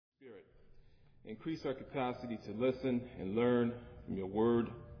Increase our capacity to listen and learn from your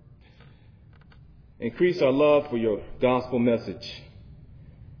word. Increase our love for your gospel message.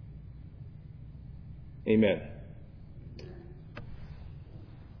 Amen.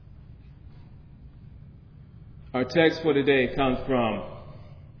 Our text for today comes from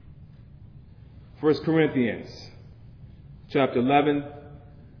 1 Corinthians chapter 11,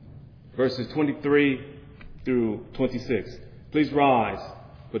 verses 23 through 26. Please rise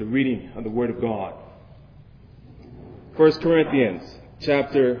for the reading of the Word of God. 1 Corinthians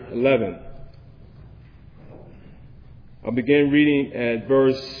chapter 11. I'll begin reading at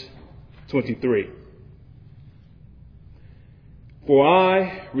verse 23. For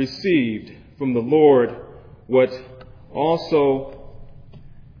I received from the Lord what I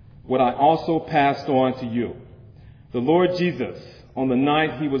also passed on to you. The Lord Jesus, on the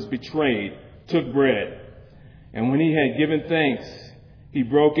night he was betrayed, took bread, and when he had given thanks, he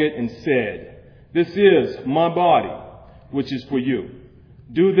broke it and said, "This is my body, which is for you.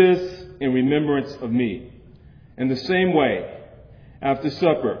 Do this in remembrance of me." In the same way, after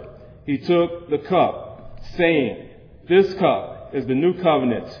supper, he took the cup, saying, "This cup is the new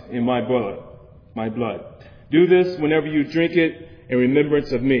covenant in my blood. Do this whenever you drink it in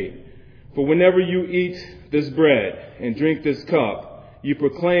remembrance of me. For whenever you eat this bread and drink this cup, you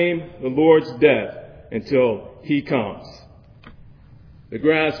proclaim the Lord's death until he comes." The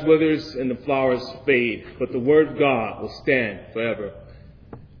grass withers and the flowers fade, but the word of God will stand forever.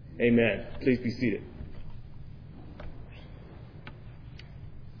 Amen. Please be seated.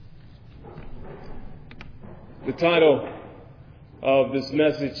 The title of this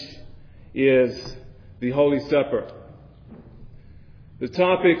message is The Holy Supper. The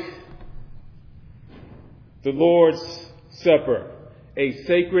topic, the Lord's Supper, a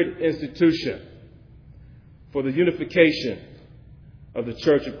sacred institution for the unification of the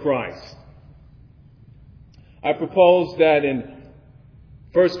Church of Christ. I propose that in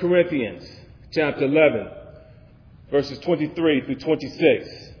 1 Corinthians chapter 11, verses 23 through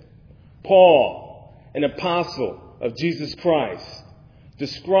 26, Paul, an apostle of Jesus Christ,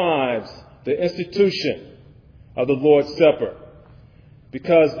 describes the institution of the Lord's Supper,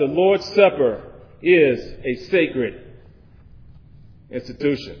 because the Lord's Supper is a sacred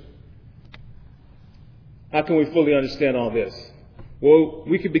institution. How can we fully understand all this? Well,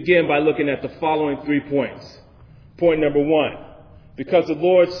 we could begin by looking at the following 3 points. Point number 1, because the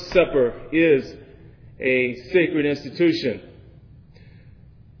Lord's Supper is a sacred institution,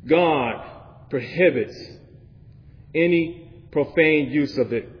 God prohibits any profane use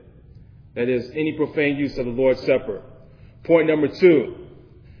of it. That is, any profane use of the Lord's Supper. Point number 2,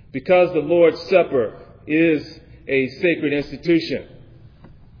 because the Lord's Supper is a sacred institution,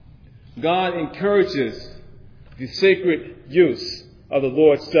 God encourages the sacred use of the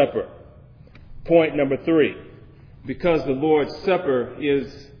Lord's Supper. Point number 3, because the Lord's Supper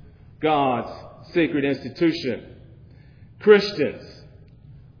is God's sacred institution, Christians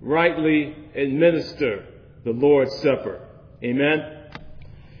rightly administer the Lord's Supper. Amen.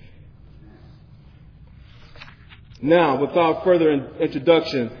 Now, without further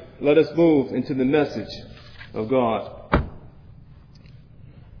introduction, let us move into the message of God.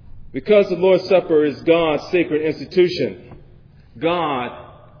 Because the Lord's Supper is God's sacred institution, God,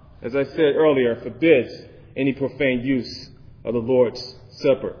 as I said earlier, forbids any profane use of the Lord's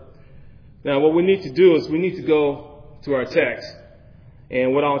Supper. Now, what we need to do is we need to go to our text.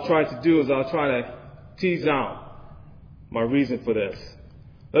 And what I'll try to do is I'll try to tease out my reason for this.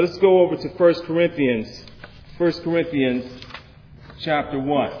 Let us go over to 1 Corinthians chapter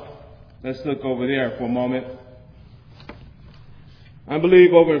 1. Let's look over there for a moment. I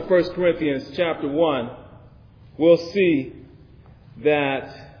believe over in 1 Corinthians chapter 1, we'll see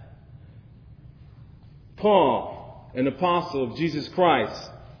that Paul, an apostle of Jesus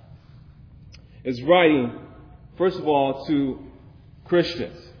Christ, is writing, first of all, to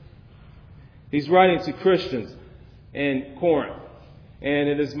Christians. He's writing to Christians in Corinth. And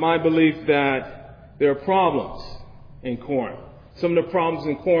it is my belief that there are problems in Corinth. Some of the problems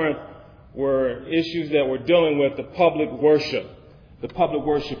in Corinth were issues that were dealing with the public worship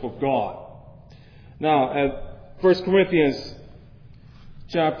of God. Now, at 1 Corinthians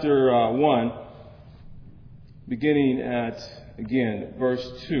chapter 1, beginning at, again,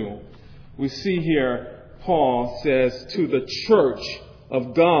 verse 2, we see here Paul says, "To the church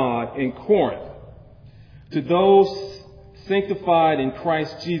of God in Corinth, to those sanctified in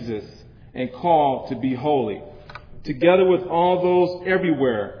Christ Jesus and called to be holy, together with all those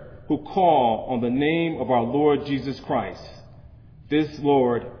everywhere who call on the name of our Lord Jesus Christ, this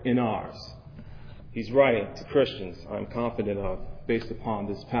Lord and ours." He's writing to Christians, I'm confident of, based upon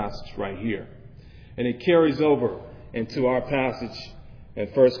this passage right here. And it carries over into our passage in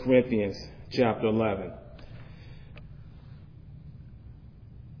 1 Corinthians chapter 11.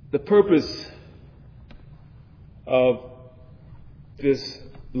 The purpose of this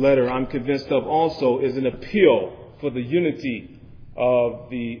letter, I'm convinced of also, is an appeal for the unity of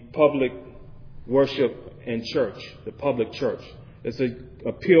the public worship and church, the public church. It's an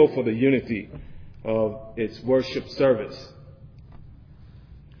appeal for the unity of its worship service.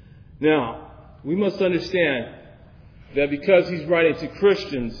 Now, we must understand that because he's writing to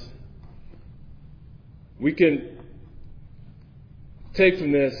Christians, we can take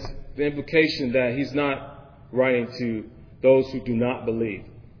from this the implication that he's not writing to those who do not believe.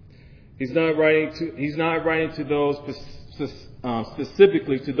 He's not writing to those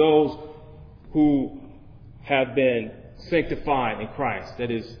specifically to those who have been sanctified in Christ,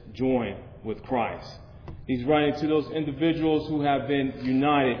 that is, joined with Christ. He's writing to those individuals who have been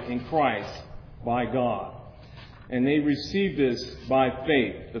united in Christ by God. And they received this by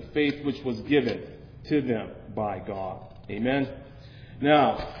faith, the faith which was given to them by God. Amen.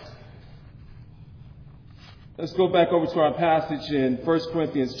 Now, let's go back over to our passage in 1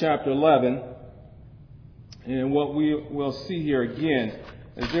 Corinthians chapter 11. And what we will see here again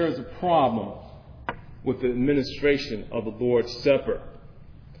is there is a problem with the administration of the Lord's Supper.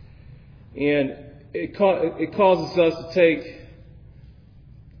 And it causes us to take,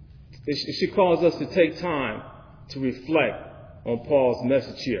 it should cause us to take time to reflect on Paul's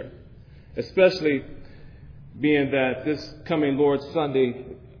message here, especially being that this coming Lord's Sunday,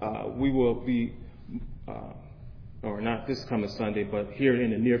 we will be, or not this coming Sunday, but here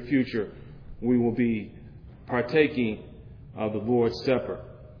in the near future, we will be partaking of the Lord's Supper.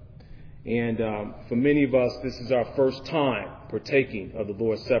 And for many of us, this is our first time partaking of the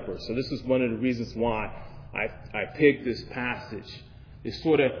Lord's Supper. So this is one of the reasons why I picked this passage. It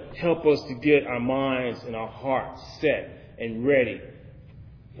sort of help us to get our minds and our hearts set and ready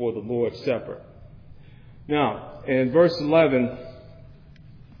for the Lord's Supper. Now, in verse 11,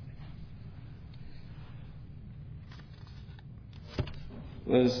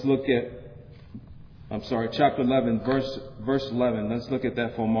 let's look at, chapter 11, verse 11. Let's look at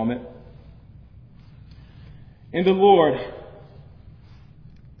that for a moment. In the Lord,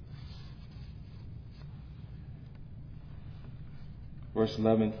 verse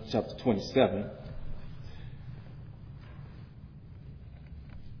 11, chapter 27.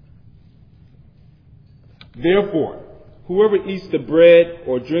 Therefore, whoever eats the bread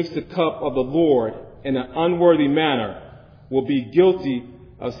or drinks the cup of the Lord in an unworthy manner will be guilty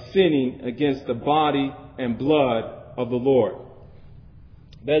of sinning against the body and blood of the Lord.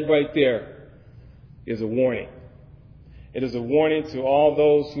 That right there is a warning. It is a warning to all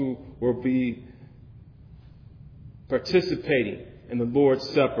those who will be participating in the Lord's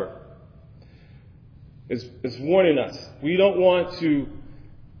Supper. It's warning us. We don't want to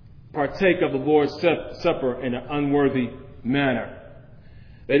partake of the Lord's Supper in an unworthy manner.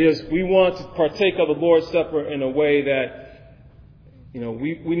 That is, we want to partake of the Lord's Supper in a way that,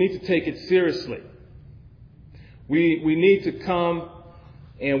 we need to take it seriously. We need to come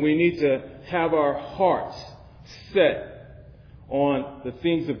and we need to have our hearts set on the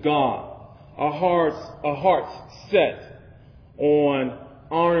things of God. Our hearts set on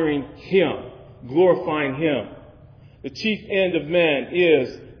honoring Him, glorifying Him. The chief end of man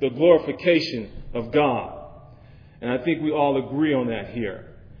is the glorification of God. And I think we all agree on that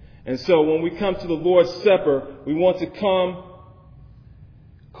here. And so when we come to the Lord's Supper, we want to come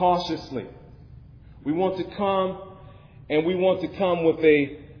cautiously. We want to come and we want to come with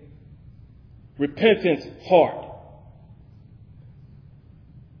a repentant heart.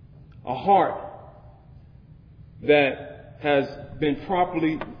 A heart that has been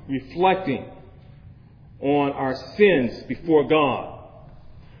properly reflecting on our sins before God.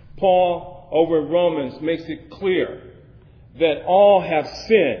 Paul, over in Romans, makes it clear that all have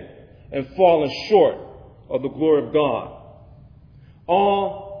sinned and fallen short of the glory of God.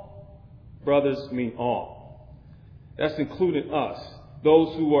 All, brothers, mean all. That's including us,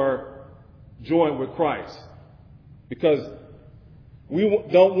 those who are joined with Christ. Because we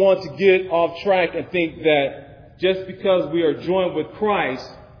don't want to get off track and think that just because we are joined with Christ,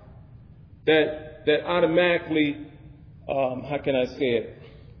 that automatically, how can I say it?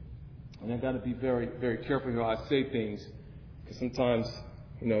 And I've got to be very, very careful how I say things, because sometimes,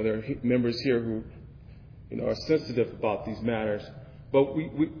 there are members here who, are sensitive about these matters. But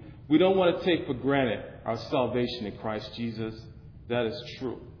we don't want to take for granted our salvation in Christ Jesus. That is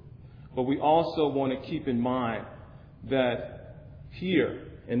true. But we also want to keep in mind that here,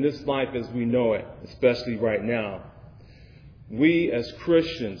 in this life as we know it, especially right now, we as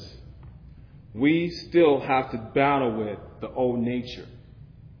Christians, we still have to battle with the old nature.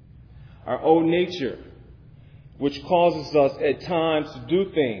 Our old nature, which causes us at times to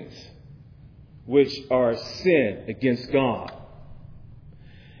do things which are sin against God.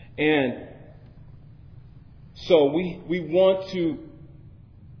 And so we want to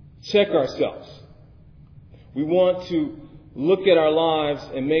check ourselves. We want to look at our lives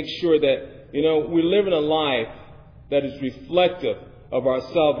and make sure that, we're living a life that is reflective of our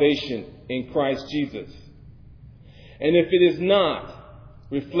salvation in Christ Jesus. And if it is not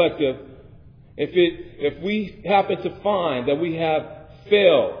reflective, if we happen to find that we have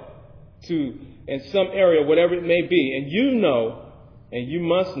failed to, in some area, whatever it may be, and you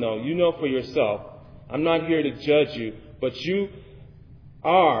must know for yourself, I'm not here to judge you, but you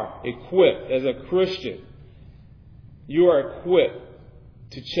are equipped as a Christian. You are equipped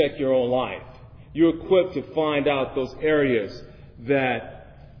to check your own life. You're equipped to find out those areas that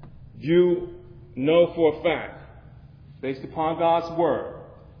you know for a fact, based upon God's word,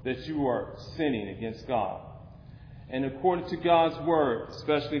 that you are sinning against God. And according to God's word,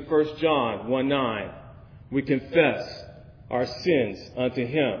 especially 1 John 1:9, we confess our sins unto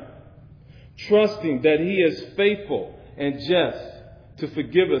Him, trusting that He is faithful and just to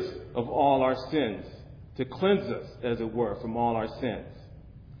forgive us of all our sins, to cleanse us, as it were, from all our sins.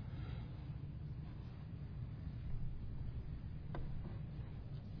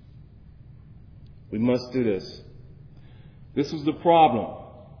 We must do this. This was the problem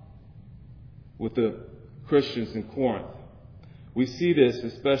with the Christians in Corinth. We see this,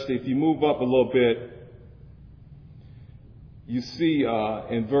 especially if you move up a little bit. You see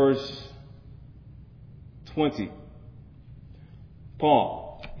in verse 20,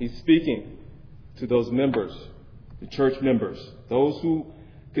 Paul, he's speaking to those members, the church members, those who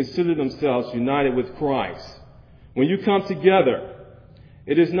consider themselves united with Christ. When you come together,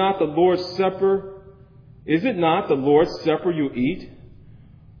 it is not the Lord's Supper. Is it not the Lord's Supper you eat?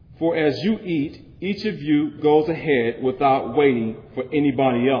 For as you eat, each of you goes ahead without waiting for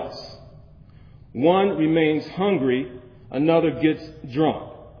anybody else. One remains hungry, another gets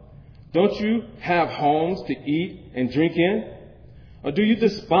drunk. Don't you have homes to eat and drink in? Or do you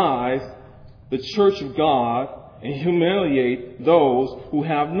despise the church of God and humiliate those who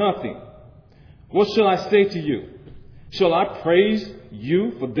have nothing? What shall I say to you? Shall I praise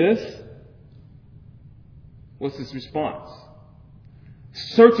you for this? What's his response?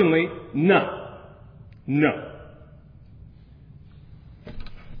 Certainly not. No.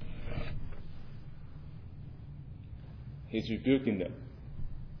 He's rebuking them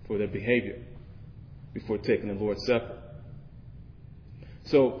for their behavior before taking the Lord's Supper.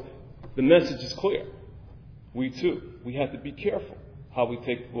 So the message is clear. We have to be careful how we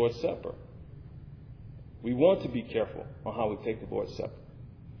take the Lord's Supper. We want to be careful on how we take the Lord's Supper.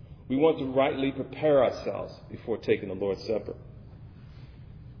 We want to rightly prepare ourselves before taking the Lord's Supper.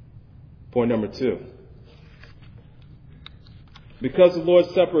 Point number 2. Because the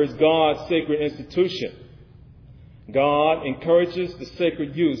Lord's Supper is God's sacred institution, God encourages the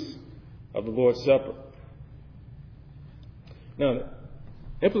sacred use of the Lord's Supper. Now,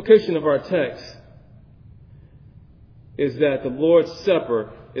 the implication of our text is that the Lord's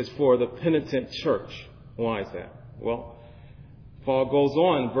Supper is for the penitent church. Why is that? Well, Paul goes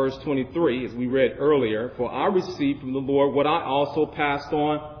on in verse 23, as we read earlier, for I received from the Lord what I also passed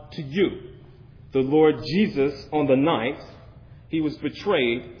on to you. The Lord Jesus, on the night he was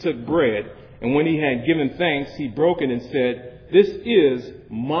betrayed, took bread, and when he had given thanks, he broke it and said, this is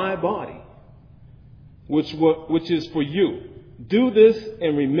my body, which is for you. Do this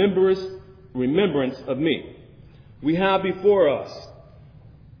in remembrance of me. We have before us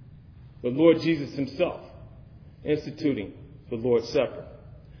the Lord Jesus himself instituting the Lord's Supper.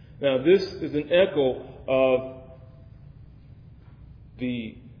 Now, this is an echo of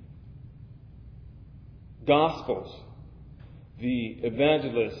the Gospels, the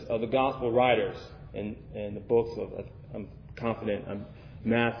evangelists of the Gospel writers and the books of, I'm confident,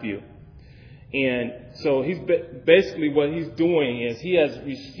 Matthew. And so he's basically what he's doing is he has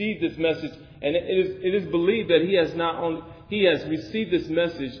received this message, and it is believed that he has received this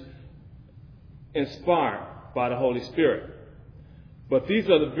message inspired by the Holy Spirit. But these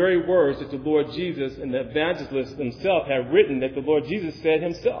are the very words that the Lord Jesus and the evangelists themselves have written that the Lord Jesus said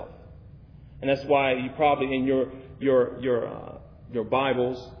himself. And that's why you probably in your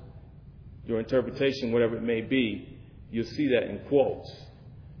Bibles, your interpretation, whatever it may be, you'll see that in quotes,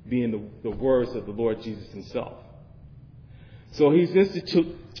 being the words of the Lord Jesus himself. So he has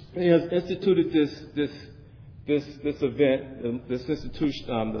instituted this event, this institution,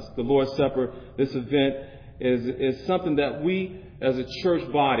 the Lord's Supper. This event is something that we as a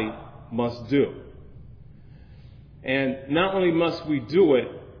church body must do. And not only must we do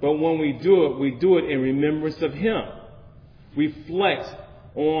it, but when we do it in remembrance of Him. Reflect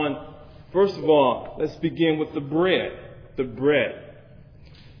on, first of all, let's begin with the bread. The bread.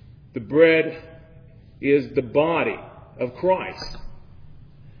 The bread is the body of Christ,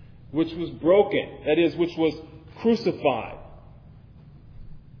 which was broken, that is, which was crucified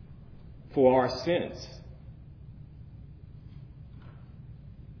for our sins.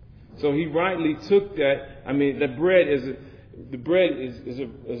 So He rightly took that. I mean, the bread is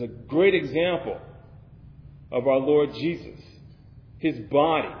a great example of our Lord Jesus. His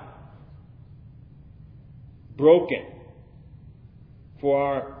body broken for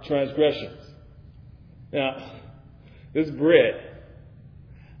our transgressions. Now, this bread,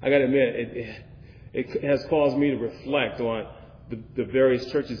 I got to admit, it has caused me to reflect on the various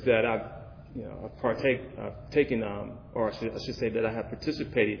churches that I've taken, or I should say that I have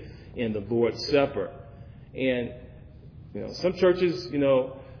participated in the Lord's Supper. And some churches,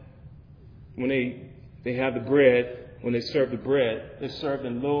 when they have the bread, when they serve the bread, they're served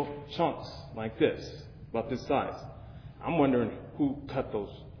in little chunks like this, about this size. I'm wondering who cut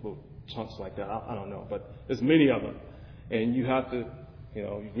those little chunks like that. I don't know, but there's many of them. And you have to,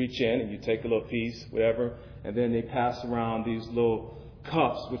 you reach in and you take a little piece, whatever, and then they pass around these little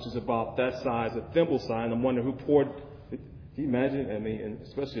cups, which is about that size, a thimble size. And I'm wondering who poured. Can you imagine? I mean, and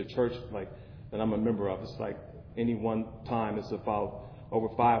especially a church like that I'm a member of. It's like any one time it's about over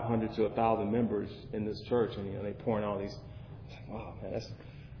 500 to 1,000 members in this church, and they pouring all these. It's like, wow, man, that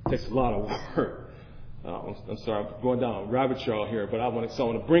takes a lot of work. I'm sorry, I'm going down a rabbit trail here, but I want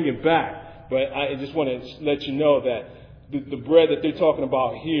to bring it back. But I just want to let you know that the bread that they're talking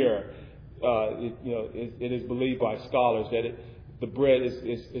about here, it is believed by scholars that the bread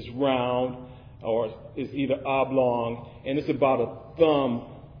is round or is either oblong, and it's about a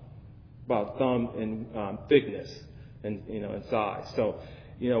thumb in thickness and in size. So,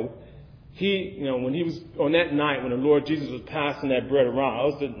 when he was on that night when the Lord Jesus was passing that bread around,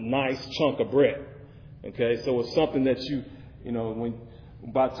 it was a nice chunk of bread. Okay, so it's something that when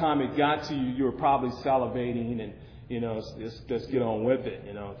by the time it got to you, you were probably salivating and let's get on with it,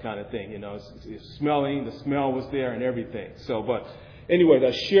 kind of thing. It's smelling, the smell was there and everything. So, but anyways,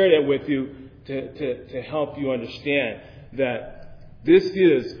 I share that with you to help you understand that this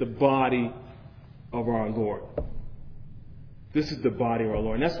is the body of our Lord. This is the body of our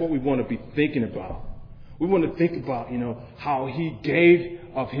Lord. And that's what we want to be thinking about. We want to think about, how He gave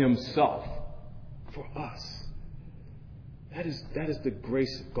of Himself for us. That is the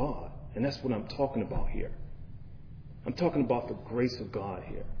grace of God. And that's what I'm talking about here. I'm talking about the grace of God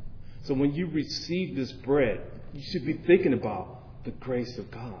here. So when you receive this bread, you should be thinking about the grace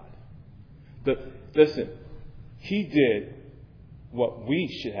of God. But listen, He did what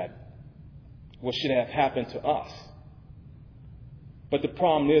should have happened to us. But the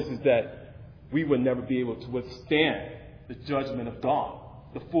problem is that we would never be able to withstand the judgment of God,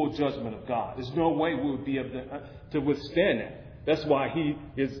 the full judgment of God. There's no way we would be able to withstand that. That's why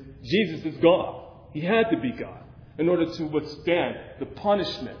Jesus is God. He had to be God in order to withstand the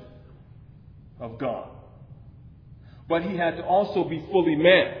punishment of God. But He had to also be fully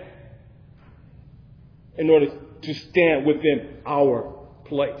man in order to stand within our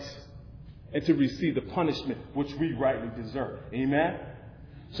place and to receive the punishment which we rightly deserve. Amen?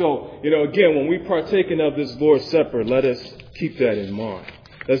 So, again, when we partaking of this Lord's Supper, let us keep that in mind.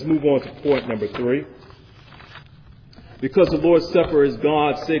 Let's move on to point number 3. Because the Lord's Supper is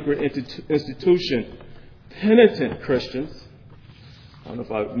God's sacred institution, penitent Christians, I don't know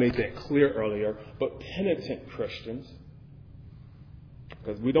if I made that clear earlier, but penitent Christians,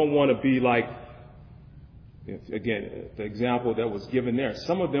 because we don't want to be like, again, the example that was given there.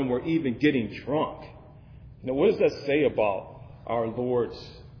 Some of them were even getting drunk. What does that say about our Lord's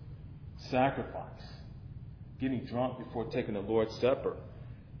sacrifice? Getting drunk before taking the Lord's Supper.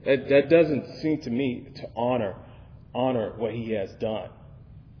 That doesn't seem to me to honor what He has done.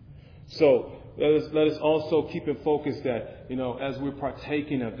 So let us also keep in focus that, as we're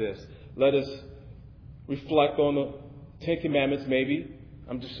partaking of this, let us reflect on the Ten Commandments maybe.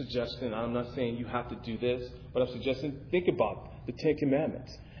 I'm just suggesting, I'm not saying you have to do this, but I'm suggesting think about the Ten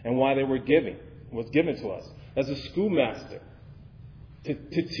Commandments and why they was given to us as a schoolmaster to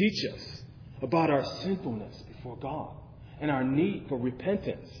teach us about our sinfulness before God and our need for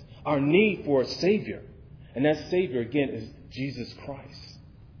repentance, our need for a Savior. And that Savior, again, is Jesus Christ.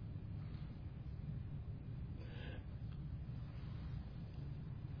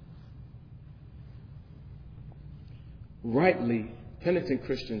 Penitent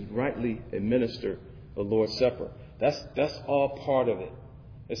Christians rightly administer the Lord's Supper. That's all part of it.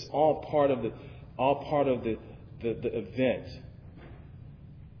 It's all part of the event.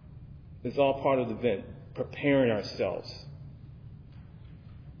 It's all part of the event, preparing ourselves.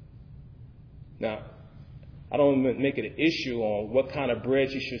 Now, I don't make it an issue on what kind of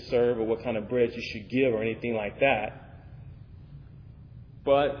bread you should serve or what kind of bread you should give or anything like that.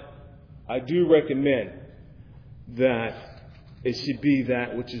 But I do recommend that it should be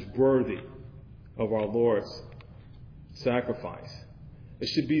that which is worthy of our Lord's sacrifice. It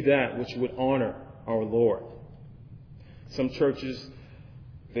should be that which would honor our Lord. Some churches,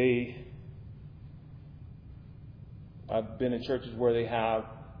 I've been in churches where they have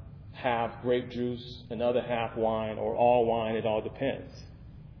half grape juice, another half wine, or all wine. It all depends.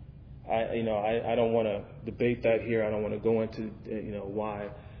 I don't want to debate that here. I don't want to go into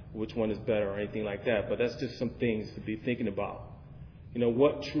which one is better or anything like that. But that's just some things to be thinking about.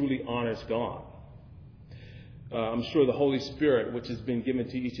 What truly honors God. I'm sure the Holy Spirit, which has been given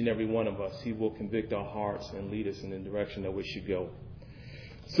to each and every one of us, He will convict our hearts and lead us in the direction that we should go.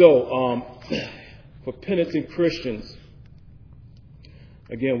 So, for penitent Christians,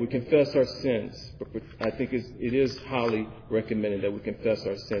 again, we confess our sins. But I think it is highly recommended that we confess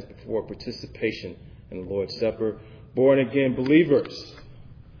our sins before participation in the Lord's Supper. Born again believers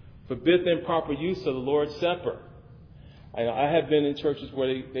forbid the improper use of the Lord's Supper. I have been in churches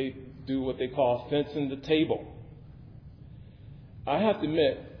where they do what they call fencing the table. I have to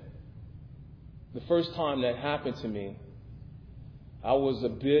admit, the first time that happened to me, I was a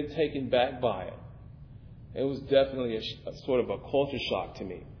bit taken back by it. It was definitely a sort of a culture shock to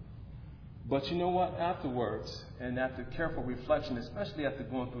me. But you know what? Afterwards, and after careful reflection, especially after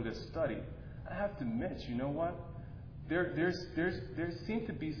going through this study, I have to admit, you know what? There seems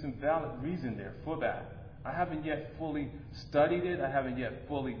to be some valid reason there for that. I haven't yet fully studied it. I haven't yet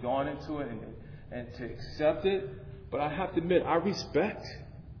fully gone into it and to accept it. But I have to admit, I respect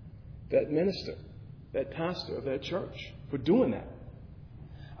that minister, that pastor of that church for doing that.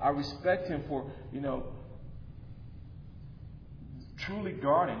 I respect him for, truly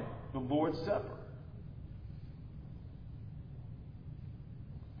guarding the Lord's Supper.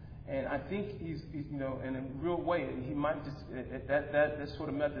 And I think he's in a real way, he might just, that sort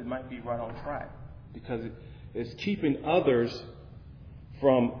of method might be right on track. Because it's keeping others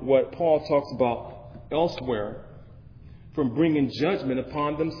from what Paul talks about elsewhere, from bringing judgment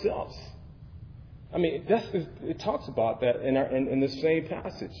upon themselves. I mean, it talks about that in the same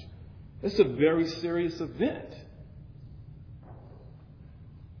passage. It's a very serious event.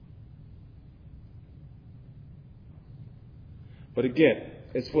 But again,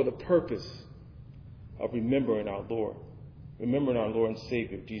 it's for the purpose of remembering our Lord and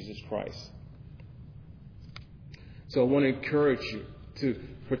Savior, Jesus Christ. So I want to encourage you to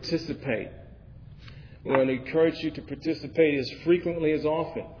participate. I want to encourage you to participate as frequently as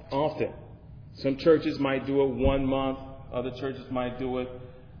often. Some churches might do it 1 month. Other churches might do it,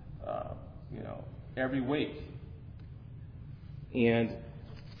 every week. And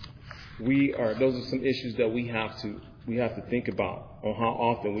those are some issues that we have to think about on how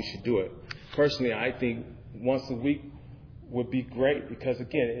often we should do it. Personally, I think once a week would be great because,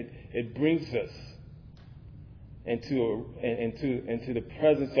 again, it brings us into the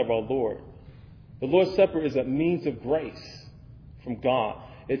presence of our Lord. The Lord's Supper is a means of grace from God.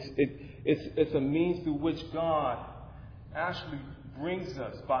 It's a means through which God actually brings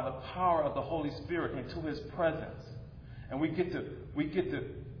us by the power of the Holy Spirit into His presence, and we get to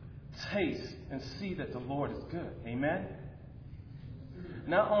taste and see that the Lord is good. Amen.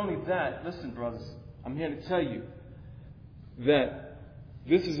 Not only that, listen, brothers, I'm here to tell you that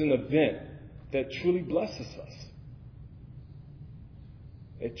this is an event that truly blesses us.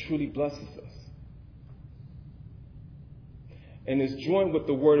 It truly blesses us. And it's joined with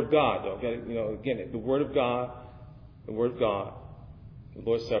the Word of God, though. Again, the Word of God, the Lord's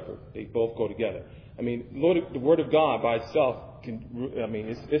Supper, they both go together. I mean, the Word of God by itself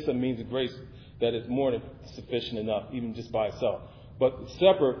it's a means of grace that is more than sufficient enough, even just by itself. But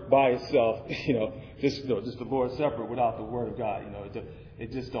supper by itself, just the Lord's Supper without the Word of God,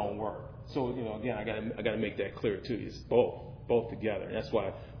 it just don't work. So, again, I got to make that clear too. It's both together. And that's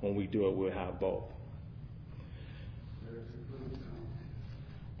why when we do it, we'll have both.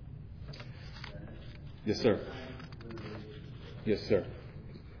 Yes, sir. Yes, sir.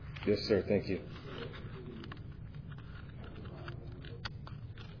 Yes, sir. Thank you.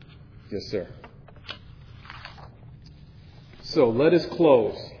 Yes, sir. So let us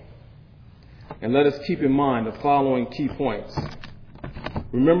close and let us keep in mind the following key points.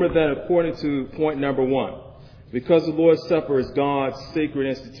 Remember that according to point number 1, because the Lord's Supper is God's sacred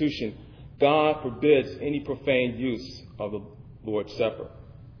institution, God forbids any profane use of the Lord's Supper.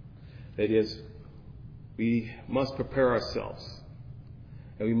 That is, we must prepare ourselves,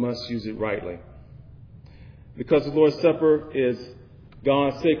 and we must use it rightly. Because the Lord's Supper is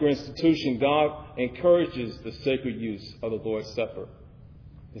God's sacred institution, God encourages the sacred use of the Lord's Supper.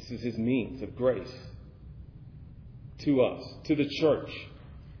 This is His means of grace to us, to the church,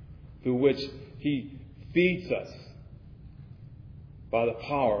 through which He feeds us by the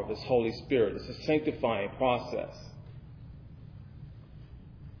power of His Holy Spirit. It's a sanctifying process.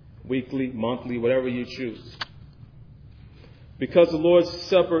 Weekly, monthly, whatever you choose. Because the Lord's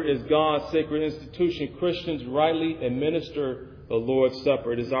Supper is God's sacred institution, Christians rightly administer the Lord's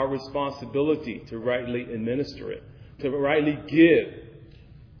Supper. It is our responsibility to rightly administer it, to rightly give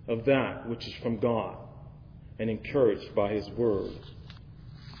of that which is from God and encouraged by His Word.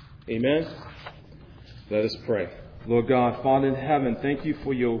 Amen? Let us pray. Lord God, Father in heaven, thank you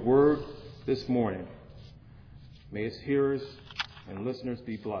for your Word this morning. May its hearers and listeners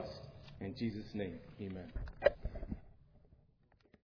be blessed. In Jesus' name, amen.